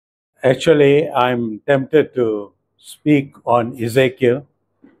Actually, I'm tempted to speak on Ezekiel.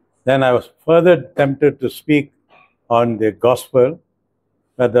 Then I was further tempted to speak on the gospel,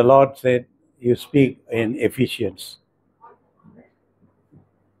 but the Lord said, you speak in Ephesians.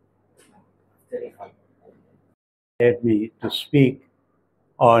 Led me to speak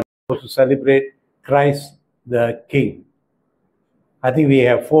on to celebrate Christ the King. I think we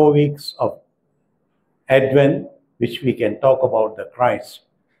have 4 weeks of Advent, which we can talk about the Christ.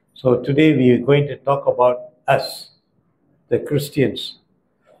 So today we are going to talk about us, the Christians.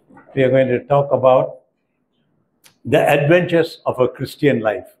 We are going to talk about the adventures of a Christian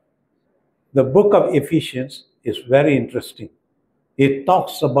life. The book of Ephesians is very interesting. It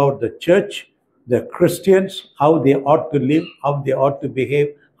talks about the church, the Christians, how they ought to live, how they ought to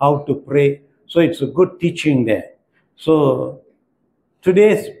behave, how to pray. So it's a good teaching there. So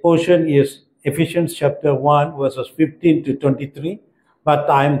today's portion is Ephesians chapter 1, verses 15 to 23, but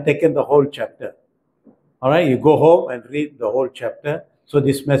I'm taking the whole chapter. All right, you go home and read the whole chapter so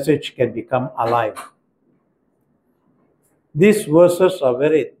this message can become alive. These verses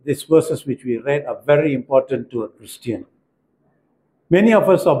which we read are very important to a Christian. Many of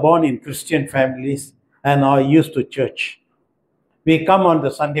us are born in Christian families and are used to church. We come on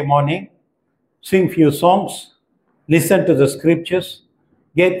the Sunday morning, sing few songs, listen to the scriptures,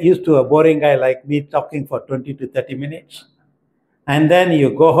 get used to a boring guy like me talking for 20 to 30 minutes, and then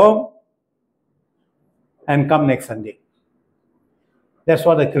you go home and come next Sunday. That's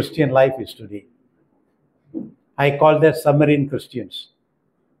what a Christian life is today. I call that submarine Christians.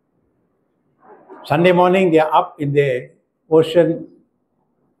 Sunday morning, they are up in the ocean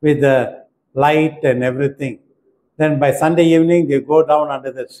with the light and everything. Then by Sunday evening, they go down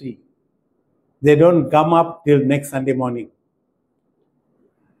under the sea. They don't come up till next Sunday morning.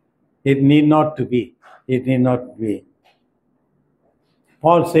 It need not to be. It need not be.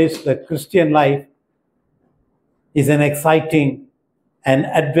 Paul says the Christian life is an exciting and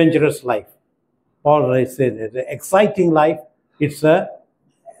adventurous life. Paul says it's an exciting life. It's an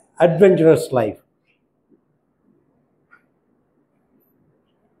adventurous life.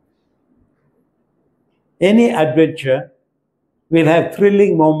 Any adventure will have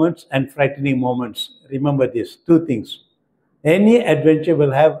thrilling moments and frightening moments. Remember this, 2 things. Any adventure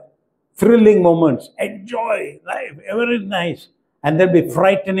will have thrilling moments. Enjoy life, very nice. And there'll be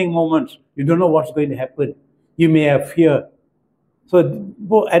frightening moments. You don't know what's going to happen. You may have fear. So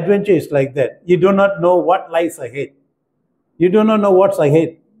adventure is like that. You do not know what lies ahead. You do not know what's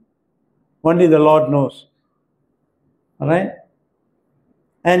ahead. Only the Lord knows. All right?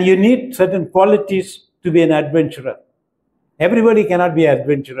 And you need certain qualities to be an adventurer. Everybody cannot be an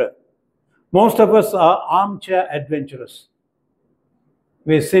adventurer. Most of us are armchair adventurers.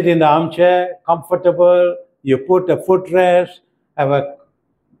 We sit in the armchair, comfortable, you put a footrest, have a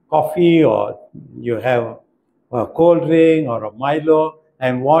coffee, or you have a cold drink or a Milo,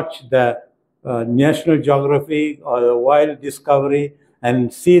 and watch the National Geographic or the Wild Discovery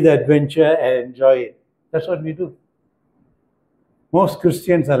and see the adventure and enjoy it. That's what we do. Most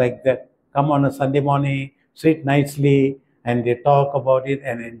Christians are like that. Come on a Sunday morning, sit nicely, and they talk about it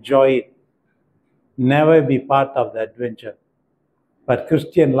and enjoy it. Never be part of the adventure. But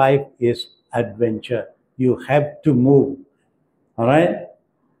Christian life is adventure. You have to move. All right?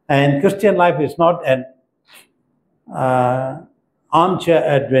 And Christian life is not an armchair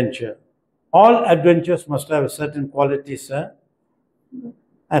adventure. All adventures must have certain qualities.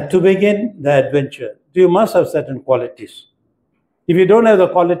 And to begin the adventure, you must have certain qualities. If you don't have the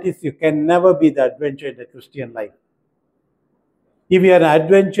qualities, you can never be the adventure in the Christian life. If you are an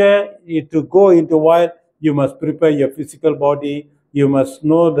adventure, to go into wild, you must prepare your physical body. You must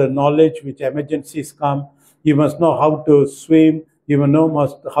know the knowledge which emergencies come. You must know how to swim. You must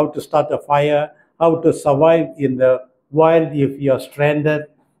know how to start a fire, how to survive in the wild if you are stranded.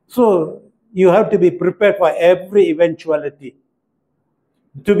 So you have to be prepared for every eventuality.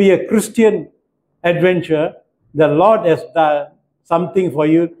 To be a Christian adventure, the Lord has done something for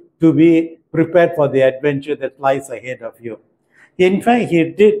you to be prepared for the adventure that lies ahead of you. In fact, He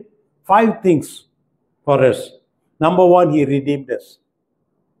did 5 things for us. Number 1, He redeemed us.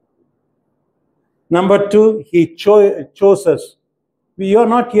 Number 2, He chose us. We are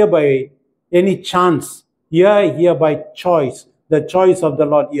not here by any chance. You are here by choice, the choice of the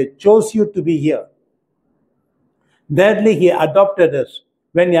Lord. He chose you to be here. Thirdly, He adopted us.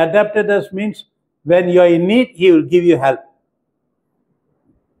 When He adopted us means when you are in need, He will give you help.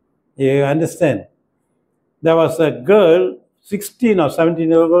 You understand? There was a girl, 16 or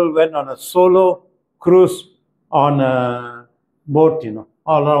 17-year-old, went on a solo cruise on a boat,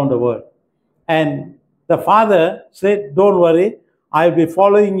 all around the world. And the father said, don't worry, I'll be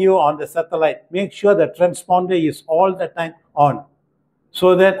following you on the satellite. Make sure the transponder is all the time on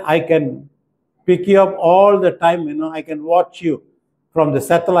so that I can pick you up all the time. I can watch you from the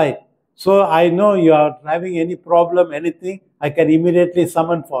satellite. So I know you are having any problem, anything, I can immediately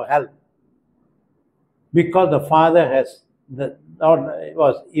summon for help. Because the father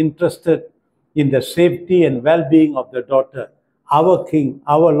was interested in the safety and well-being of the daughter. Our King,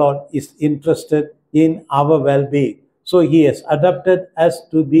 our Lord, is interested in our well-being. So he has adopted us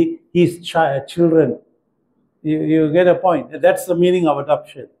to be his children. You get a point? That's the meaning of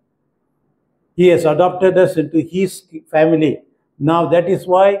adoption. He has adopted us into his family. Now that is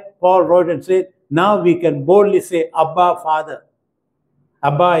why Paul wrote and said, now we can boldly say, Abba, Father.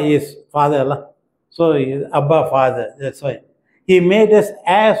 Abba is Father. So Abba, Father. That's why. He made us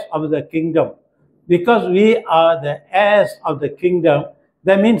heirs of the kingdom. Because we are the heirs of the kingdom,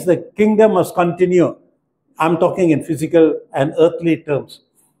 that means the kingdom must continue. I'm talking in physical and earthly terms.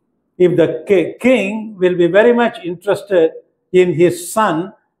 If the king will be very much interested in his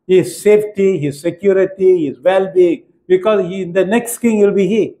son, his safety, his security, his well-being, because the next king will be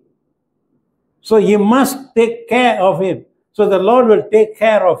he. So he must take care of him. So the Lord will take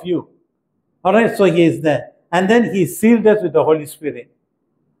care of you. All right, so he is there. And then he sealed us with the Holy Spirit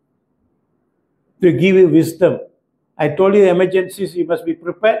to give you wisdom. I told you emergencies, you must be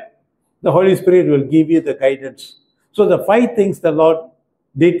prepared. The Holy Spirit will give you the guidance. So the 5 things the Lord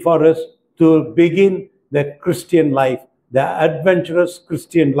did for us to begin the Christian life, the adventurous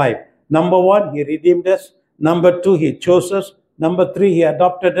Christian life. Number 1, he redeemed us. Number 2, he chose us. Number 3, he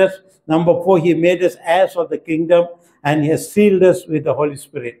adopted us. Number 4, he made us heirs of the kingdom, and he has sealed us with the Holy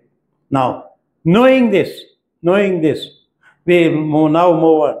Spirit. Now, knowing this, we now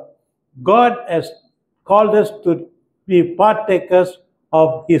move on. God has called us to be partakers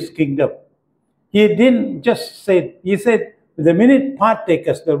of his kingdom. He didn't just say, he said, the minute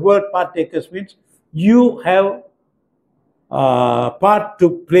partakers, the word partakers means you have part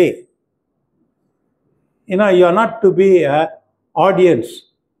to play. You are not to be an audience,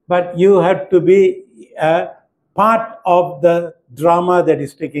 but you have to be a part of the drama that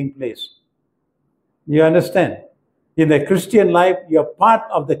is taking place. You understand? In the Christian life, you're part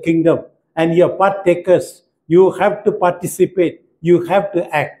of the kingdom and you're partakers. You have to participate. You have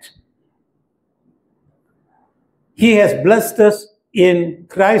to act. He has blessed us in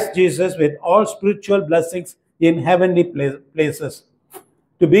Christ Jesus with all spiritual blessings in heavenly places.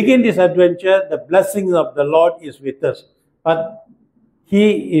 To begin this adventure, the blessings of the Lord is with us. But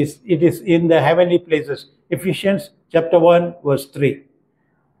it is in the heavenly places. Ephesians chapter 1, verse 3.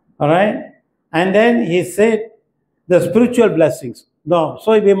 All right? And then he said, the spiritual blessings. No,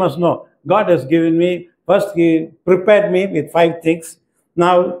 so we must know. God has given me, first he prepared me with 5 things.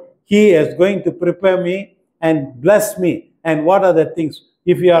 Now he is going to prepare me and bless me. And what are the things?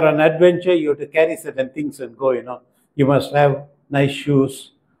 If you are on adventure, you have to carry certain things and go, You must have nice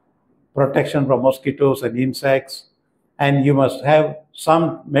shoes, protection from mosquitoes and insects, and you must have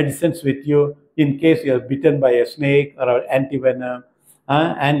some medicines with you in case you are bitten by a snake or antivenom.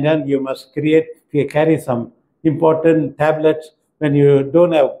 And then you must carry some important tablets. When you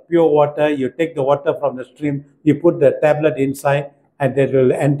don't have pure water, you take the water from the stream, you put the tablet inside, and that will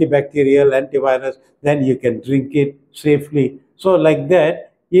antibacterial, antivirus, then you can drink it safely. So like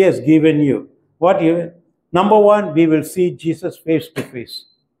that, he has given you. Number 1, we will see Jesus face to face.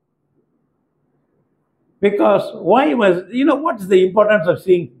 Because what is the importance of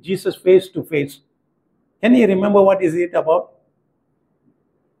seeing Jesus face to face? Can you remember what is it about?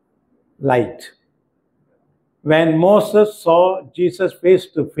 Light. When Moses saw Jesus face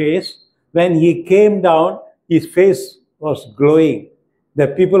to face, when he came down, his face was glowing. The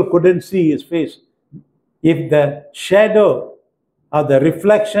people couldn't see his face. If the shadow or the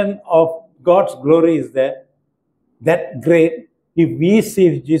reflection of God's glory is there, that great, if we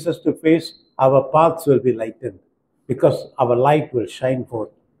see Jesus to face, our paths will be lightened because our light will shine forth.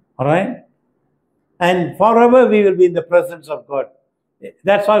 All right? And forever we will be in the presence of God.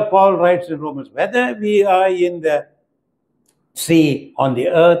 That's why Paul writes in Romans, whether we are in the sea, on the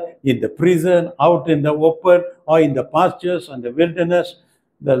earth, in the prison, out in the open, or in the pastures, on the wilderness,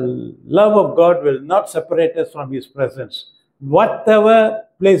 the love of God will not separate us from his presence. Whatever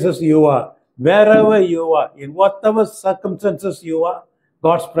places you are, wherever you are, in whatever circumstances you are,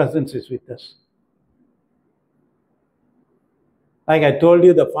 God's presence is with us. Like I told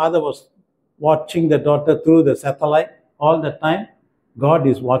you, the father was watching the daughter through the satellite all the time. God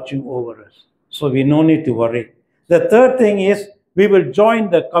is watching over us. So we no need to worry. The third thing is, we will join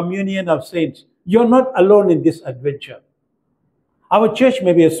the communion of saints. You're not alone in this adventure. Our church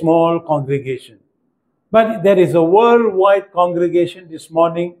may be a small congregation. But there is a worldwide congregation this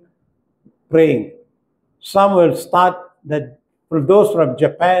morning praying. Some will start, that those from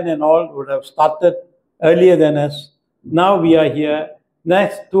Japan and all would have started earlier than us. Now we are here.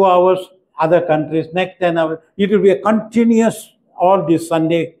 Next 2 hours, other countries. Next 10 hours. It will be a continuous, all this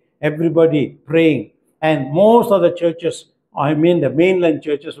Sunday, everybody praying. And most of the churches, I mean the mainland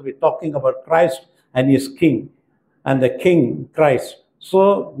churches, will be talking about Christ and His King, and the King, Christ.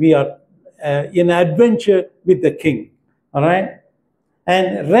 So we are in adventure with the King. All right?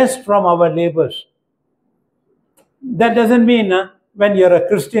 And rest from our labors. That doesn't mean when you're a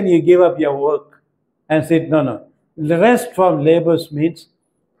Christian, you give up your work and say, no. The rest from labors means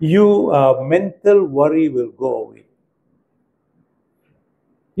your mental worry will go away.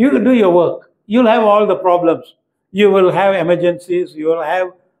 You will do your work. You'll have all the problems. You will have emergencies. You will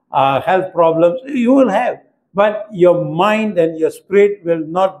have health problems. You will have. But your mind and your spirit will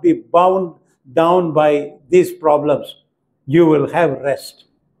not be bound down by these problems. You will have rest.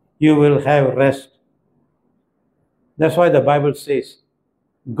 You will have rest. That's why the Bible says,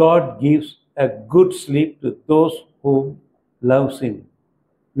 God gives a good sleep to those who loves Him.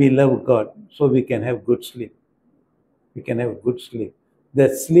 We love God, so we can have good sleep. We can have good sleep. The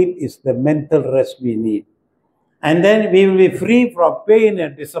sleep is the mental rest we need. And then we will be free from pain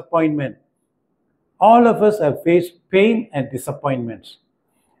and disappointment. All of us have faced pain and disappointments.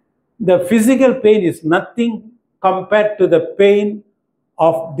 The physical pain is nothing compared to the pain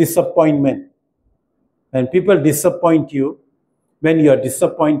of disappointment. When people disappoint you, when you are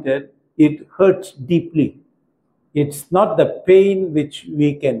disappointed, it hurts deeply. It's not the pain which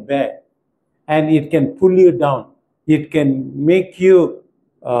we can bear, and it can pull you down. It can make you,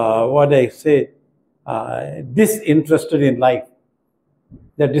 disinterested in life.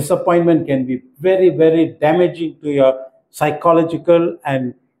 The disappointment can be very, very damaging to your psychological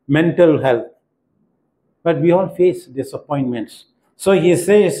and mental health. But we all face disappointments. So he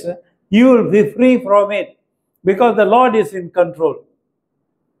says, you will be free from it because the Lord is in control.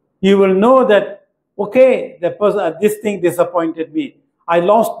 You will know that, okay, this thing disappointed me. I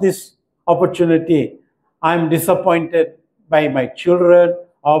lost this opportunity. I'm disappointed by my children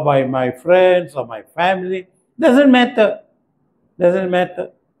or by my friends or my family. Doesn't matter. Doesn't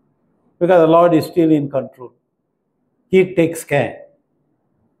matter. Because the Lord is still in control. He takes care.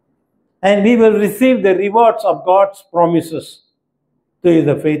 And we will receive the rewards of God's promises to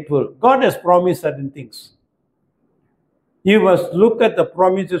the faithful. God has promised certain things. You must look at the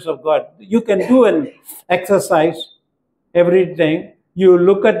promises of God. You can do an exercise every time. You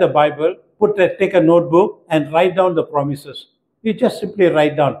look at the Bible, take a notebook and write down the promises. You just simply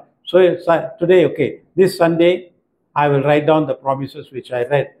write down. So today, okay, this Sunday, I will write down the promises which I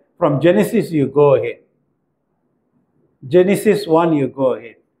read. From Genesis, you go ahead. Genesis 1, you go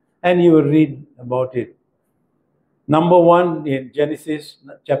ahead. And you will read about it. Number 1 in Genesis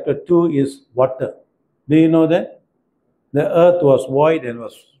chapter 2 is water. Do you know that? The earth was void and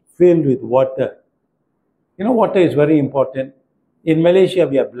was filled with water. You know, water is very important. In Malaysia,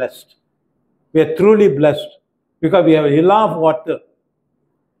 we are blessed. We are truly blessed because we have enough water.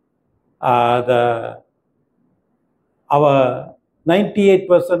 Our 98%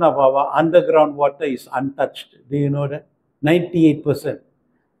 of our underground water is untouched. Do you know that? 98%.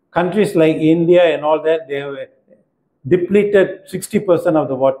 Countries like India and all that, they have depleted 60% of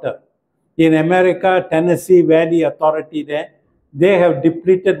the water. In America, Tennessee Valley Authority there, they have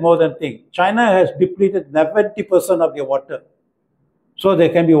depleted more than things. China has depleted 70% of their water. So there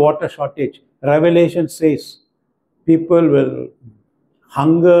can be water shortage. Revelation says people will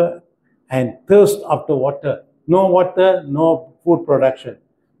hunger and thirst after water. No water, no food production.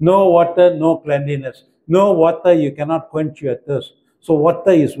 No water, no cleanliness. No water, you cannot quench your thirst. So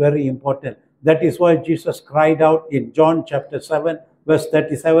water is very important. That is why Jesus cried out in John chapter 7, verse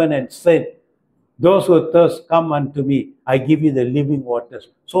 37 and said, those who thirst, come unto me. I give you the living waters.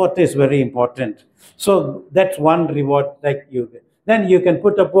 So water is very important. So that's one reward that you get. Then you can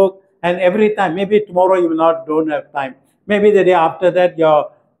put a book, and every time, maybe tomorrow you don't have time. Maybe the day after that,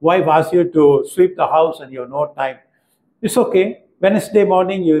 your wife asks you to sweep the house and you have no time. It's okay. Wednesday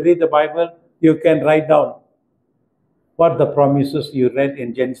morning, you read the Bible, you can write down what the promises you read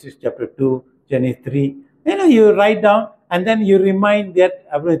in Genesis chapter 2, Genesis 3. You write down and then you remind that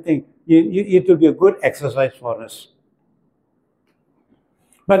everything. It will be a good exercise for us.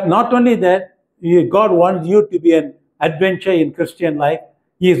 But not only that, God wants you to be an adventure in Christian life.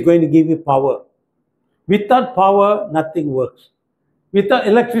 He is going to give you power. Without power, nothing works. Without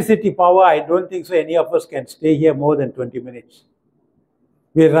electricity power, I don't think so any of us can stay here more than 20 minutes.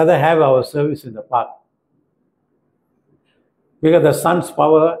 We'd rather have our service in the park. Because the sun's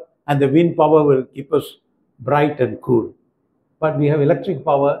power and the wind power will keep us bright and cool. But we have electric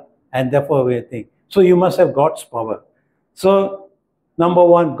power, and therefore we think. So you must have God's power. So, number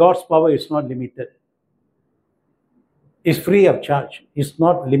one, God's power is not limited. It's free of charge. It's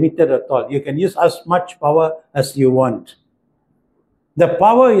not limited at all. You can use as much power as you want. The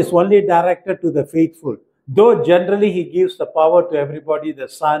power is only directed to the faithful. Though generally he gives the power to everybody, the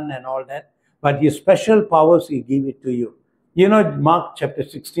Son and all that, but his special powers, he give it to you. You know, Mark chapter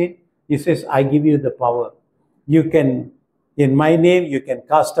 16, he says, I give you the power. You can, in my name, you can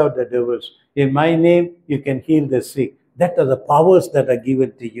cast out the devils. In my name, you can heal the sick. That are the powers that are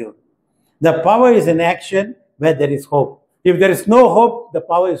given to you. The power is in action where there is hope. If there is no hope, the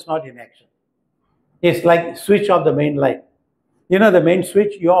power is not in action. It's like switch off the main light. You know the main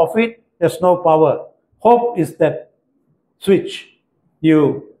switch, you off it, there's no power. Hope is that switch.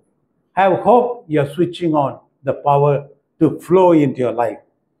 You have hope, you're switching on the power to flow into your life.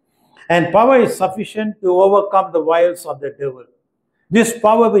 And power is sufficient to overcome the wiles of the devil. This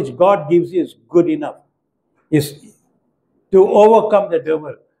power which God gives you is good enough. Is to overcome the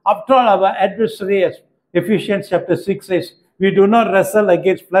devil. After all, our adversary, as Ephesians chapter 6 says, we do not wrestle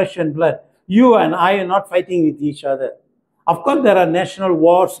against flesh and blood. You and I are not fighting with each other. Of course, there are national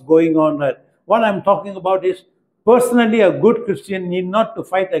wars going on. What I'm talking about is, personally, a good Christian need not to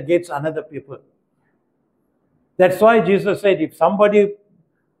fight against another people. That's why Jesus said, if somebody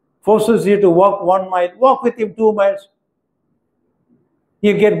forces you to walk 1 mile, walk with him 2 miles.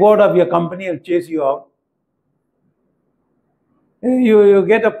 He'll get bored of your company and chase you out. You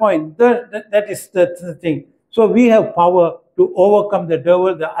get a point. That is the thing. So we have power to overcome the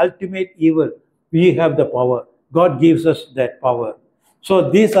devil, the ultimate evil. We have the power. God gives us that power.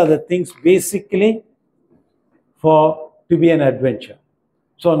 So these are the things basically to be an adventure.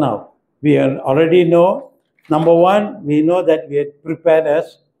 So now, we already know, number one, we know that we had prepared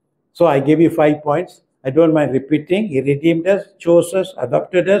us. So I gave you 5 points. I don't mind repeating. He redeemed us, chose us,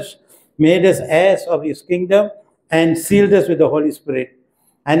 adopted us, made us heirs of his kingdom, and sealed us with the Holy Spirit.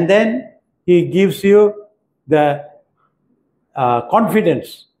 And then he gives you the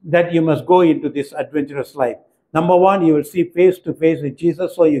confidence that you must go into this adventurous life. Number one, you will see face to face with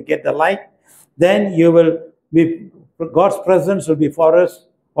Jesus, so you get the light. Then you will be, God's presence will be for us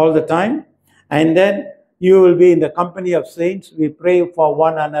all the time. And then you will be in the company of saints. We pray for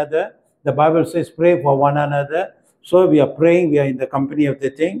one another. The Bible says pray for one another. So we are praying, we are in the company of the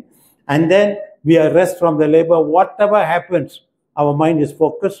thing. And then we are rest from the labor. Whatever happens, our mind is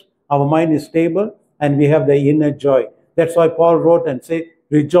focused, our mind is stable, and we have the inner joy. That's why Paul wrote and said,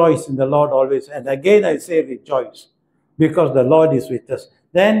 rejoice in the Lord always. And again I say rejoice, because the Lord is with us.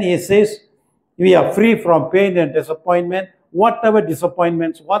 Then he says, we are free from pain and disappointment. Whatever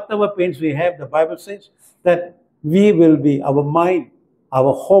disappointments, whatever pains we have, the Bible says that we will be, our mind,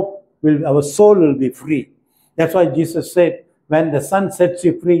 our hope, our soul will be free. That's why Jesus said, when the Son sets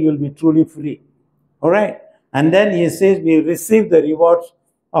you free, you'll be truly free. All right? And then he says, we receive the rewards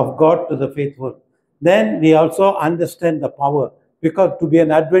of God to the faithful. Then we also understand the power. Because to be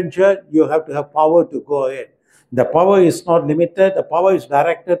an adventurer, you have to have power to go ahead. The power is not limited. The power is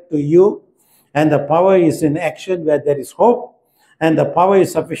directed to you. And the power is in action where there is hope. And the power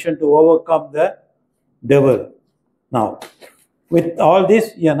is sufficient to overcome the devil. Now, with all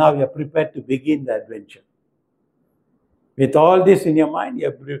this, now you're prepared to begin the adventure. With all this in your mind,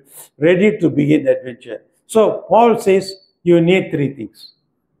 you're ready to begin the adventure. So, Paul says you need 3 things.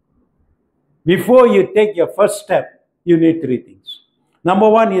 Before you take your first step, you need 3 things. Number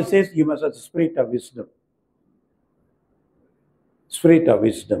one, he says you must have the spirit of wisdom. Spirit of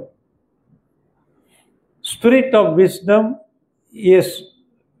wisdom. Spirit of wisdom is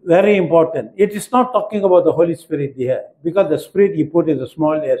very important. It is not talking about the Holy Spirit here, because the spirit you put is a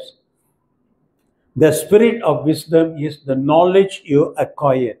small s. The spirit of wisdom is the knowledge you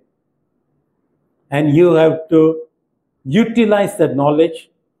acquire. And you have to utilize that knowledge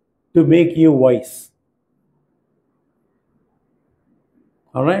to make you wise.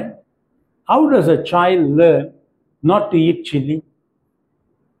 All right? How does a child learn not to eat chili?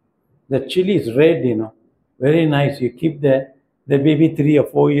 The chili is red, very nice. You keep the baby 3 or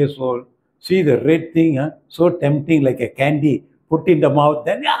 4 years old. See the red thing, so tempting, like a candy. Put in the mouth,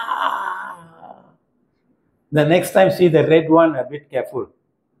 then the next time see the red one, a bit careful.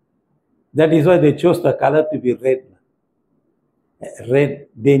 That is why they chose the color to be red. Red,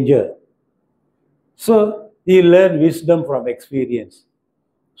 danger. So you learn wisdom from experience.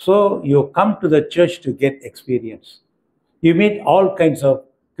 So you come to the church to get experience. You meet all kinds of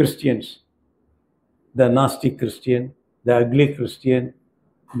Christians. The nasty Christian, the ugly Christian,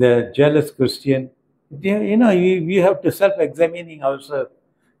 the jealous Christian. You have to self-examining ourselves.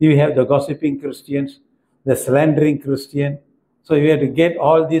 You have the gossiping Christians, the slandering Christian. So you have to get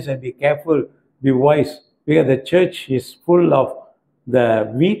all this and be careful, be wise, because the church is full of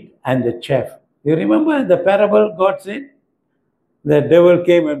the wheat and the chaff. You remember the parable God said? The devil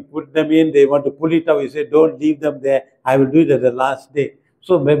came and put them in. They want to pull it out. He said, don't leave them there. I will do it at the last day.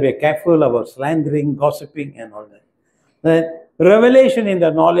 So be careful about slandering, gossiping, and all that. The revelation in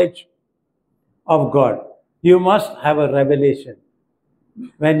the knowledge of God. You must have a revelation.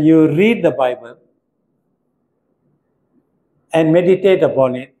 When you read the Bible and meditate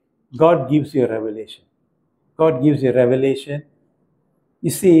upon it, God gives you a revelation. God gives you a revelation. You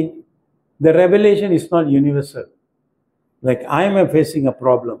see, the revelation is not universal. Like I am facing a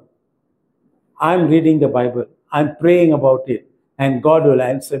problem. I'm reading the Bible. I'm praying about it. And God will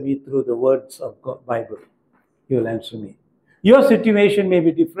answer me through the words of God, Bible. He will answer me. Your situation may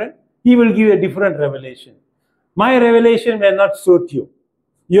be different. He will give you a different revelation. My revelation may not suit you.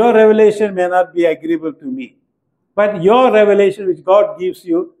 Your revelation may not be agreeable to me. But your revelation which God gives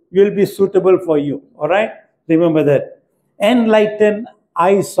you will be suitable for you. All right? Remember that. Enlighten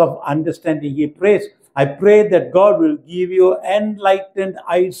eyes of understanding. He prays. I pray that God will give you enlightened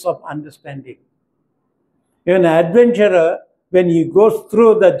eyes of understanding. An adventurer, when he goes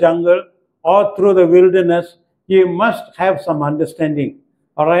through the jungle or through the wilderness, he must have some understanding.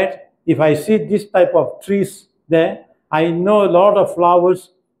 All right? If I see this type of trees there, I know a lot of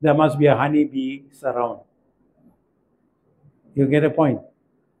flowers, there must be a honeybee around. You get a point?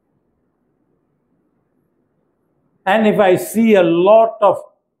 And if I see a lot of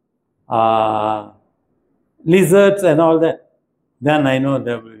lizards and all that, then I know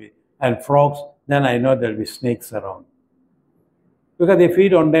there will be, and frogs, then I know there will be snakes around. Because they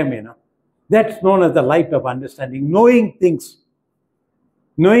feed on them, you know. That's known as the light of understanding, knowing things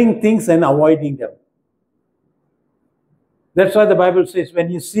and avoiding them. That's why the Bible says,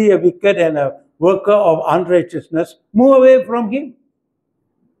 when you see a wicked and a worker of unrighteousness, move away from him.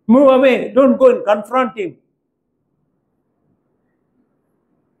 Move away. Don't go and confront him.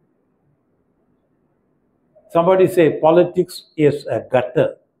 Somebody say politics is a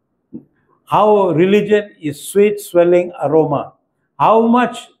gutter. How religion is sweet swelling aroma. How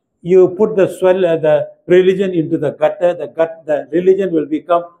much you put the religion into the gutter, the religion will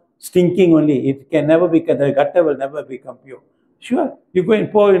become stinking only. It can never become, the gutter will never become pure. Sure, you go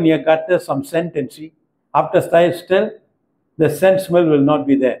and pour in your gutter some scent and see. After still, the scent smell will not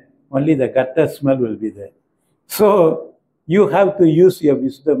be there. Only the gutter smell will be there. So you have to use your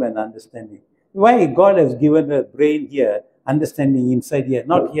wisdom and understanding. Why God has given the brain here, understanding inside here,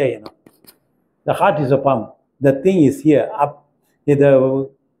 not here, you know. The heart is a pump. The thing is here, up. The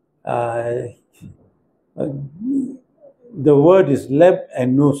word is leb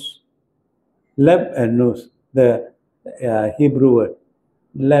and nus. Leb and nus. The Hebrew word.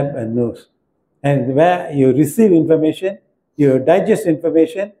 Leb and nus. And where you receive information, you digest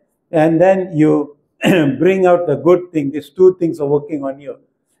information, and then you bring out the good thing. These two things are working on you.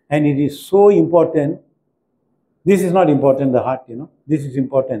 And it is so important. This is not important, the heart, you know. This is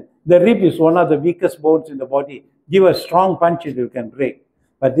important. The rib is one of the weakest bones in the body. Give a strong punch, it can break.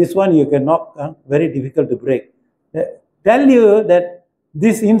 But this one you can knock, very difficult to break. Tell you that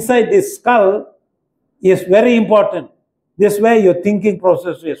this inside this skull is very important. This is where your thinking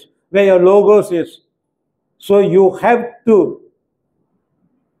process is, where your logos is. So you have to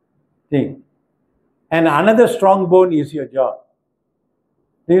think. And another strong bone is your jaw.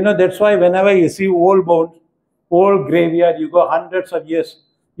 You know, that's why whenever you see old bones, old graveyard, you go hundreds of years,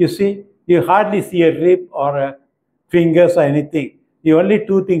 you see, you hardly see a rib or a fingers or anything. You only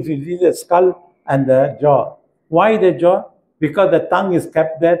two things, you see the skull and the jaw. Why the jaw? Because the tongue is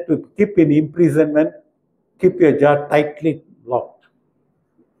kept there to keep in imprisonment, keep your jaw tightly locked.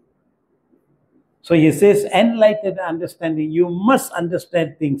 So he says, enlightened understanding, you must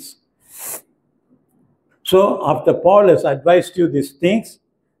understand things. So after Paul has advised you these things,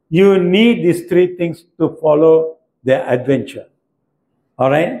 you need these three things to follow the adventure. All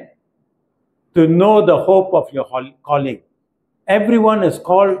right? To know the hope of your calling. Everyone is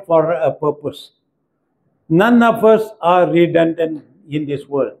called for a purpose. None of us are redundant in this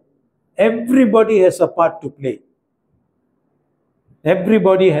world. Everybody has a part to play.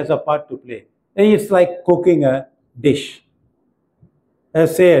 Everybody has a part to play. It's like cooking a dish.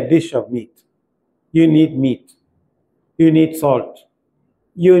 Let's say a dish of meat. You need meat. You need salt.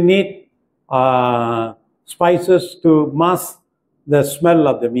 You need spices to mask the smell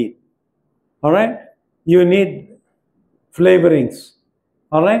of the meat. All right? You need flavorings.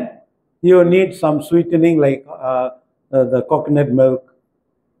 All right? You need some sweetening like the coconut milk.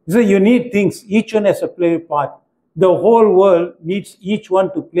 So you need things. Each one has a play part. The whole world needs each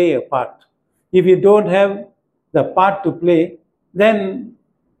one to play a part. If you don't have the part to play, then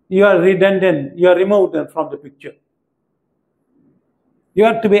you are redundant, you are removed from the picture. You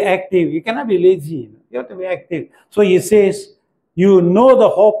have to be active. You cannot be lazy. You have to be active. So he says, you know the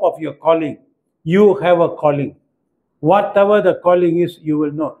hope of your calling. You have a calling. Whatever the calling is, you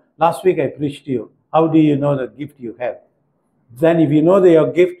will know. Last week I preached to you. How do you know the gift you have? Then if you know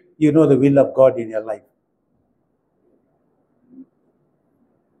your gift, you know the will of God in your life.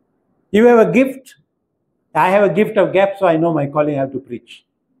 You have a gift. I have a gift of gap, so I know my calling, I have to preach.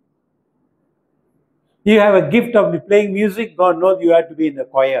 You have a gift of playing music, God knows you have to be in the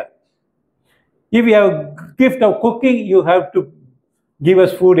choir. If you have a gift of cooking, you have to give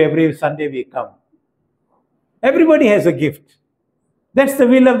us food every Sunday we come. Everybody has a gift. That's the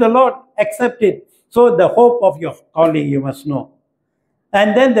will of the Lord. Accept it. So the hope of your calling you must know.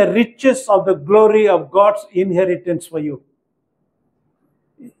 And then the riches of the glory of God's inheritance for you.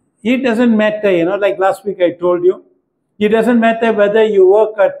 It doesn't matter, like last week I told you, it doesn't matter whether you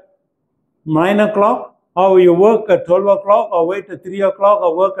work at 9 o'clock or you work at 12 o'clock or wait at 3 o'clock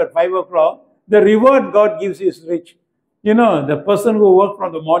or work at 5 o'clock. The reward God gives is rich. The person who works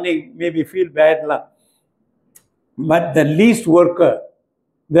from the morning maybe feel bad, but the least worker,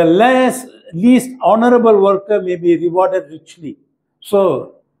 the least honorable worker may be rewarded richly.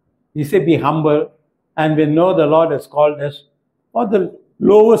 So, he said, be humble, and we know the Lord has called us for the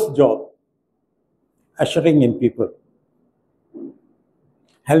lowest job, ushering in people,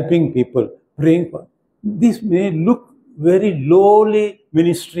 helping people, praying for. This may look very lowly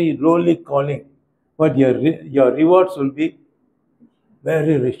ministry, lowly calling, but your rewards will be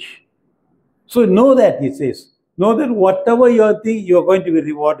very rich. So know that, he says. Know that whatever you think, you are going to be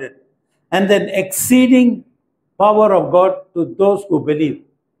rewarded. And then exceeding power of God to those who believe.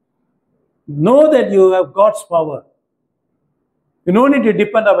 Know that you have God's power. You don't need to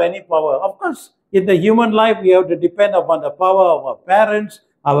depend on any power. Of course, in the human life, we have to depend upon the power of our parents,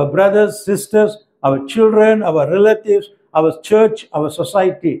 our brothers, sisters, our children, our relatives, our church, our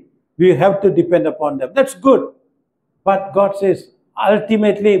society. We have to depend upon them. That's good. But God says,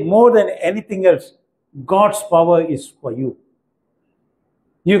 ultimately, more than anything else, God's power is for you.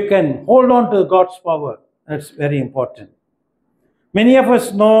 You can hold on to God's power. That's very important. Many of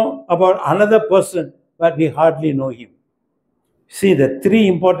us know about another person, but we hardly know him. See, the three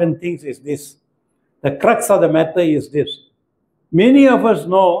important things is this. The crux of the matter is this. Many of us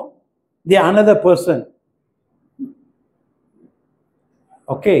know the another person.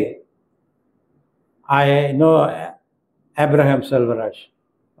 Okay. I know Abraham Selvaraj.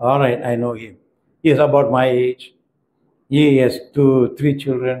 All right, I know him. He is about my age. He has three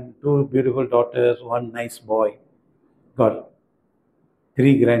children, 2 beautiful daughters, 1 nice boy. Got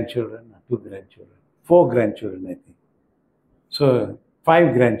 3 grandchildren, 2 grandchildren, 4 grandchildren, I think. So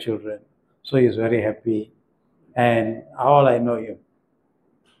 5 grandchildren. So he is very happy. And all I know him.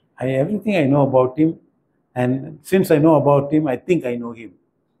 Everything I know about him. And since I know about him, I think I know him.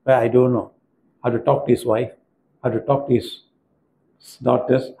 But I don't know how to talk to his wife, how to talk to his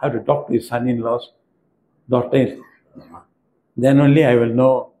daughters, how to talk to his son-in-laws, daughters. Then only I will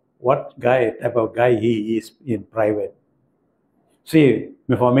know what type of guy he is in private. See,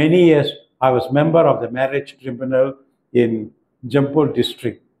 for many years, I was member of the marriage tribunal in Jampur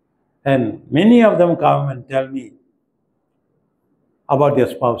district. And many of them come and tell me about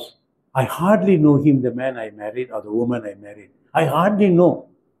their spouse. I hardly know him, the man I married or the woman I married. I hardly know.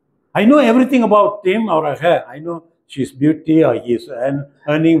 I know everything about him or her. I know she's beauty or he's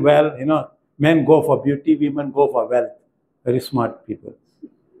earning well. Men go for beauty, women go for wealth. Very smart people.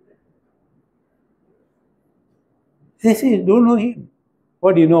 They say, don't know him.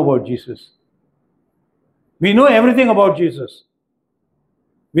 What do you know about Jesus? We know everything about Jesus.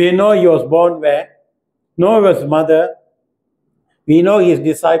 We know he was born where. Know his mother. We know his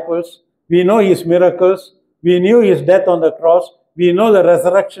disciples. We know his miracles. We knew his death on the cross. We know the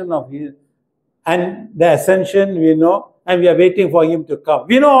resurrection of his and the ascension, we know, and we are waiting for him to come.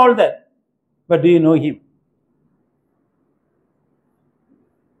 We know all that. But do you know him?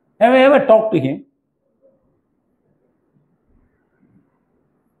 Have you ever talked to him?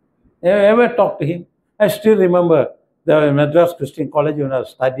 Have you ever talked to him? I still remember the Madras Christian College when I was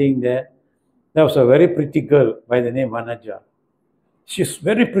studying there. There was a very pretty girl by the name Vanaja. She's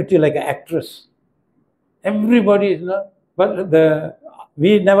very pretty, like an actress. Everybody, but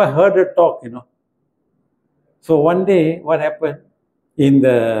we never heard her talk, So one day, what happened? In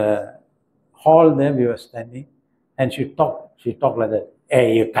the hall there, we were standing, and she talked like that.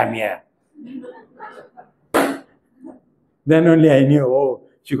 Hey, you come here. Then only I knew,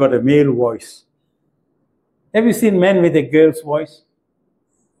 she got a male voice. Have you seen men with a girl's voice?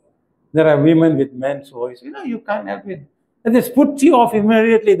 There are women with men's voice. You can't help it. And this puts you off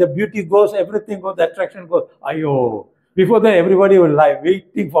immediately. The beauty goes, everything goes, the attraction goes. Ayo. Before that, everybody will lie,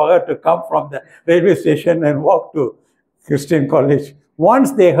 waiting for her to come from the railway station and walk to Christian college.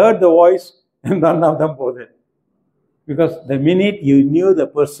 Once they heard the voice, none of them bothered. Because the minute you knew the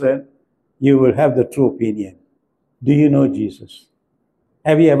person, you will have the true opinion. Do you know Jesus?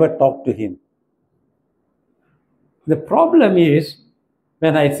 Have you ever talked to him? The problem is,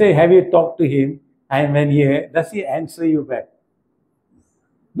 when I say, have you talked to him? And when does he answer you back?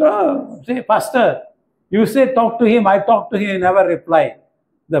 No. Say, Pastor, you say talk to him, I talk to him, he never reply.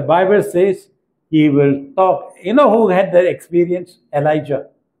 The Bible says he will talk. You know who had that experience? Elijah.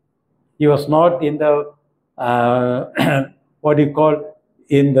 He was not in the,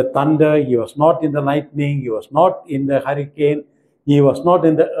 in the thunder. He was not in the lightning. He was not in the hurricane. He was not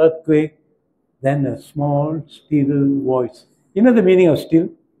in the earthquake. Then a small, still voice. You know the meaning of still?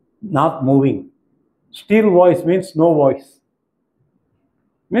 Not moving. Still voice means no voice.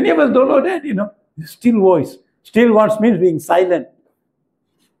 Many of us don't know that, Still voice. Still voice means being silent.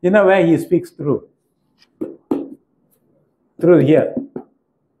 Where he speaks through. Through here.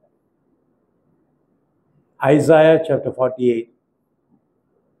 Isaiah chapter 48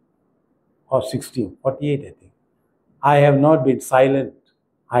 or 16. 48, I think. I have not been silent.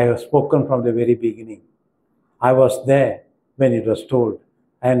 I have spoken from the very beginning. I was there when it was told.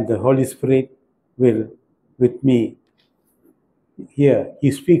 And the Holy Spirit will with me here.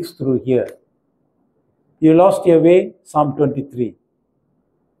 He speaks through here. You lost your way, Psalm 23.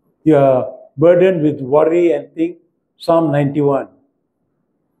 You are burdened with worry and think, Psalm 91.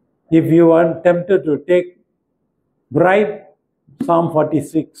 If you are tempted to take bribe, Psalm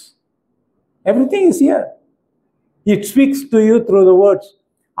 46. Everything is here. It speaks to you through the words.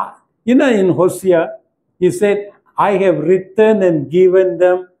 In Hosea, he said, I have written and given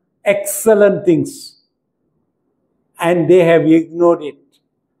them excellent things, and they have ignored it,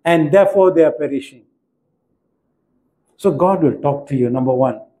 and therefore they are perishing. So God will talk to you, number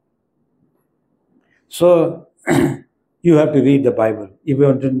one. So you have to read the Bible. If you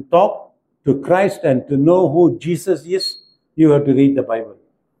want to talk to Christ and to know who Jesus is, you have to read the Bible.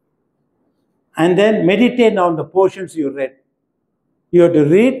 And then meditate on the portions you read. You have to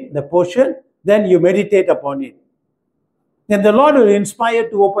read the portion, then you meditate upon it. Then the Lord will inspire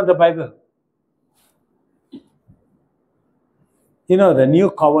to open the Bible. The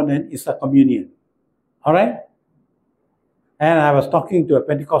new covenant is a communion. All right? And I was talking to a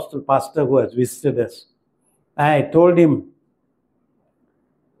Pentecostal pastor who has visited us. I told him,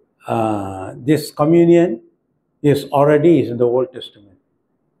 this communion is already in the Old Testament.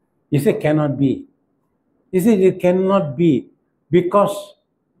 He said, cannot be. He said, it cannot be because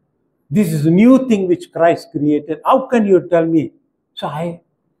this is a new thing which Christ created. How can you tell me? So I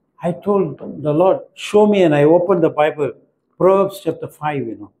told the Lord, show me, and I opened the Bible. Proverbs chapter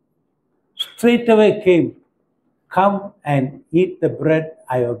 5, Straight away came, come and eat the bread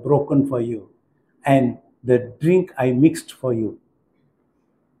I have broken for you, and the drink I mixed for you.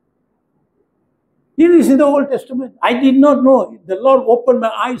 It is in the Old Testament. I did not know. The Lord opened my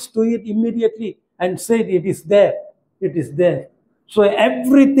eyes to it immediately and said, it is there. It is there. So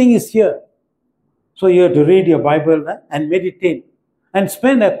everything is here. So you have to read your Bible and meditate and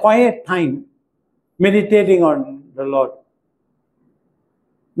spend a quiet time meditating on the Lord.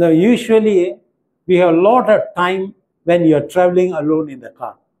 Now, usually we have a lot of time when you are traveling alone in the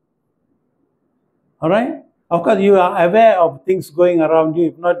car. All right? Of course, you are aware of things going around you.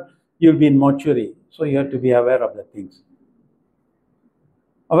 If not, you'll be in mortuary. So you have to be aware of the things.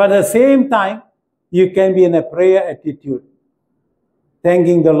 But at the same time, you can be in a prayer attitude,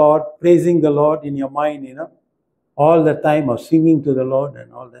 thanking the Lord, praising the Lord in your mind, all the time, or singing to the Lord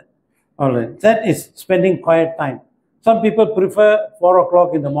and all that. All right. That is spending quiet time. Some people prefer 4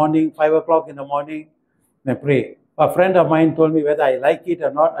 o'clock in the morning, 5 o'clock in the morning, and pray. A friend of mine told me whether I like it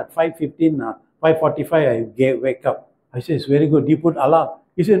or not, at 5:15, 5:45, I wake up. I said, it's very good. Do you put alarm?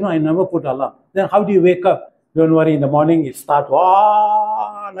 He said, no, I never put alarm. Then how do you wake up? Don't worry, in the morning it starts,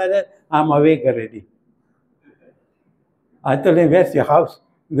 like that. I'm awake already. I told him, where's your house?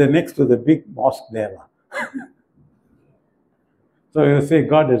 They're next to the big mosque there. So you say,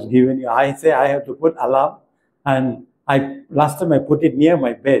 God has given you. I say, I have to put alarm. And last time I put it near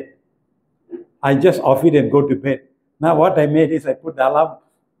my bed. I just off it and go to bed. Now what I made is I put the alarm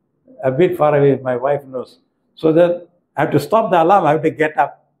a bit far away, my wife knows. So that I have to stop the alarm, I have to get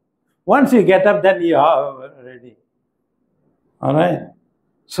up. Once you get up, then you are ready. All right?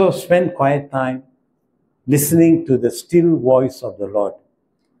 So spend quiet time listening to the still voice of the Lord.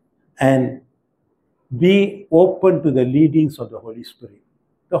 And Be open to the leadings of the Holy Spirit.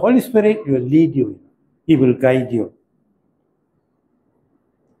 The Holy Spirit will lead you. He will guide you.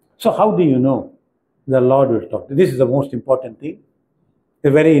 So how do you know? The Lord will talk. This is the most important thing.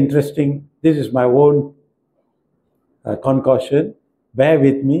 It's very interesting. This is my own concoction. Bear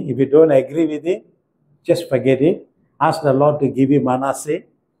with me. If you don't agree with it, just forget it. Ask the Lord to give you Manasseh.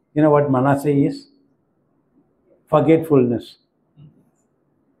 You know what Manasseh is? Forgetfulness.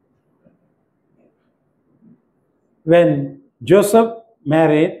 When Joseph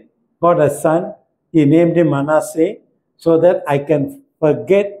married, got a son, he named him Manasseh so that I can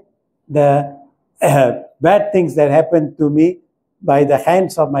forget the bad things that happened to me by the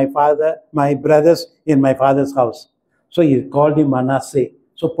hands of my father, my brothers in my father's house. So he called him Manasseh.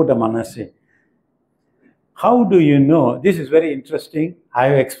 So put a Manasseh. How do you know? This is very interesting. I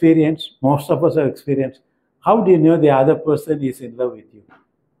have experienced, most of us have experienced. How do you know the other person is in love with you?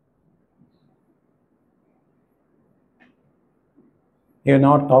 You have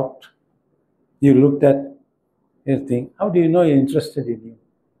not talked. You looked at his thing. How do you know you're interested in you?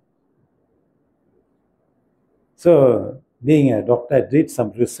 So, being a doctor, I did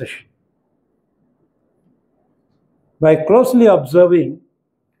some research. By closely observing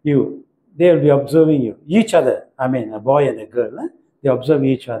you, they will be observing you, each other. I mean, a boy and a girl, they observe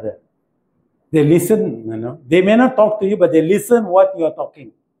each other. They listen, you know. They may not talk to you, but they listen what you are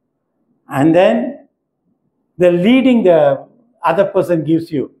talking. And then the leading the other person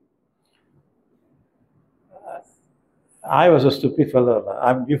gives you. I was a stupid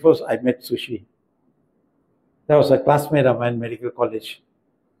fellow. Before I met Sushi, there was a classmate of mine in medical college.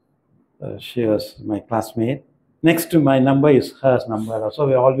 She was my classmate. Next to my number is her number. So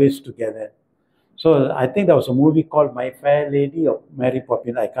we're always together. So I think there was a movie called My Fair Lady or Mary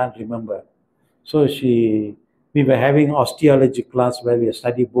Poppins. I can't remember. So we were having osteology class where we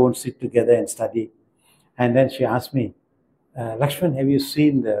study bones, sit together and study. And then she asked me, Lakshman, have you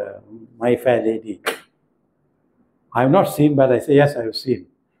seen My Fair Lady? I have not seen, but I say, yes, I have seen.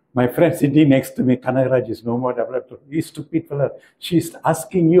 My friend sitting next to me, Kanagraj, is no more developed. He's stupid fellow. She's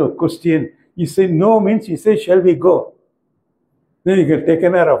asking you a question. You say no means you say, shall we go? Then you get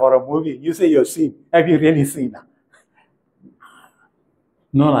taken her for a movie. You say you've seen. Have you really seen?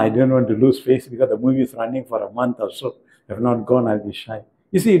 No, I don't want to lose face because the movie is running for a month or so. If not gone, I'll be shy.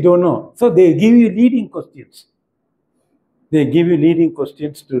 You see, you don't know. So they give you leading questions. They give you leading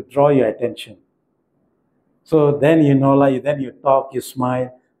questions to draw your attention. So then you know, like, then you talk, you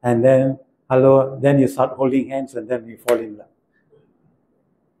smile, and then hello, then you start holding hands, and then you fall in love.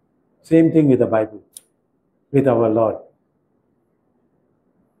 Same thing with the Bible, with our Lord.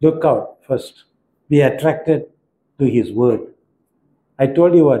 Look out first. Be attracted to His Word. I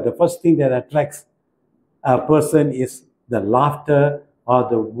told you what, the first thing that attracts a person is the laughter or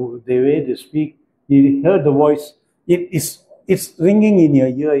the way they speak. You heard the voice. It's ringing in your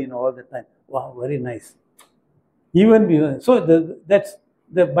ear, all the time. Wow, very nice. That's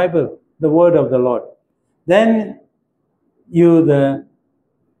the Bible, the Word of the Lord. Then the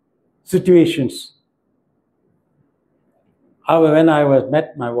situations. When I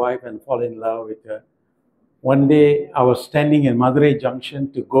met my wife and fall in love with her, one day I was standing in Madurai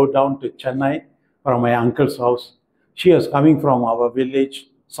Junction to go down to Chennai from my uncle's house. She was coming from our village,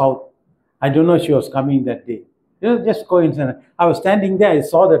 south. I don't know she was coming that day. It was just coincidence. I was standing there, I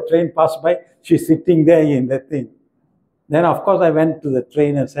saw the train pass by. She's sitting there in that thing. Then, of course, I went to the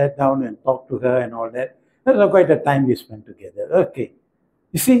train and sat down and talked to her and all that. That was quite a time we spent together. Okay.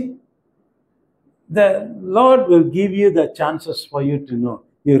 You see, the Lord will give you the chances for you to know.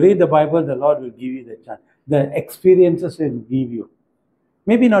 You read the Bible, the Lord will give you the chance. The experiences will give you.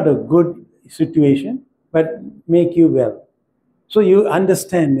 Maybe not a good situation, but make you well. So you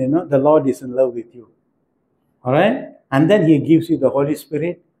understand, the Lord is in love with you. All right? And then He gives you the Holy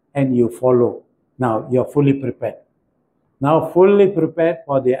Spirit and you follow. Now you're fully prepared. Now fully prepared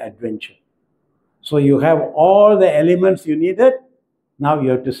for the adventure. So you have all the elements you needed. Now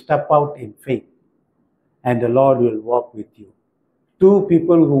you have to step out in faith. And the Lord will walk with you. Two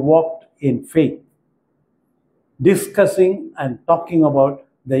people who walked in faith, discussing and talking about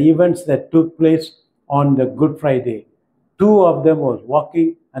the events that took place on the Good Friday. Two of them was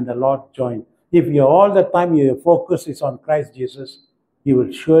walking and the Lord joined. If you all the time your focus is on Christ Jesus, you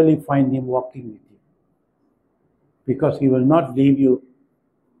will surely find Him walking with you. Because He will not leave you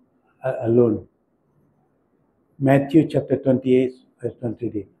alone. Matthew chapter 28, verse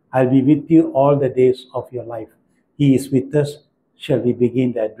 23. I'll be with you all the days of your life. He is with us. Shall we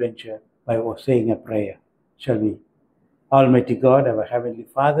begin the adventure by saying a prayer? Shall we? Almighty God, our Heavenly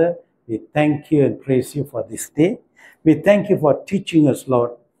Father, we thank you and praise you for this day. We thank you for teaching us,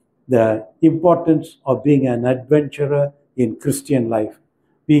 Lord, the importance of being an adventurer in Christian life.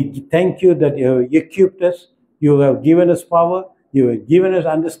 We thank you that you have equipped us, you have given us power, you have given us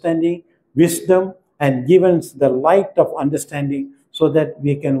understanding, wisdom, and given us the light of understanding so that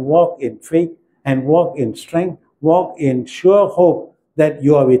we can walk in faith and walk in strength, walk in sure hope that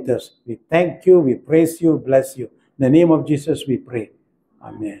you are with us. We thank you, we praise you, bless you. In the name of Jesus we pray.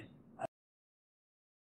 Amen.